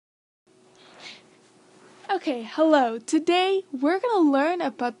Okay, hello. Today we're going to learn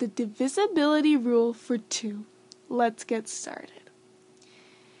about the divisibility rule for 2. Let's get started.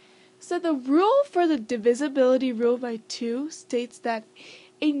 So the rule for the divisibility rule by 2 states that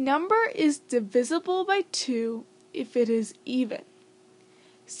a number is divisible by 2 if it is even.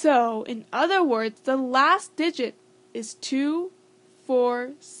 So, in other words, the last digit is 2,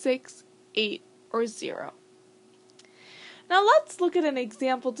 4, 6, 8, or 0. Now let's look at an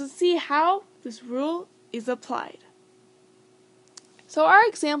example to see how this rule is applied. So our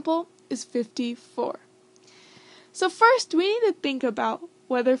example is 54. So first we need to think about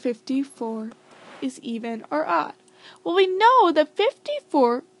whether 54 is even or odd. Well, we know that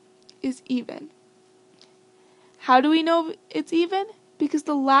 54 is even. How do we know it's even? Because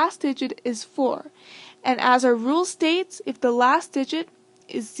the last digit is 4. And as our rule states, if the last digit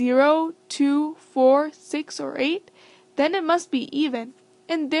is 0, 2, 4, 6, or 8, then it must be even.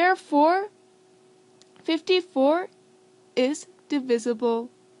 And therefore, 54 is divisible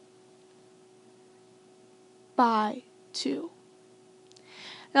by 2.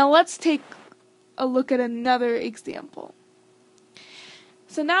 Now let's take a look at another example.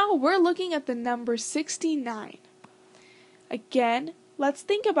 So now we're looking at the number 69. Again, let's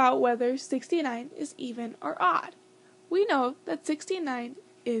think about whether 69 is even or odd. We know that 69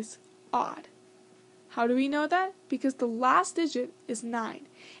 is odd. How do we know that? Because the last digit is 9,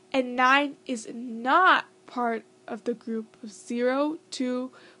 and 9 is not part of the group of 0,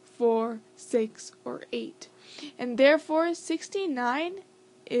 2, 4, 6, or 8. And therefore, 69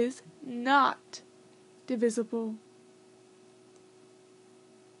 is not divisible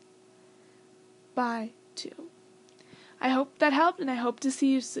by 2. I hope that helped, and I hope to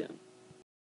see you soon.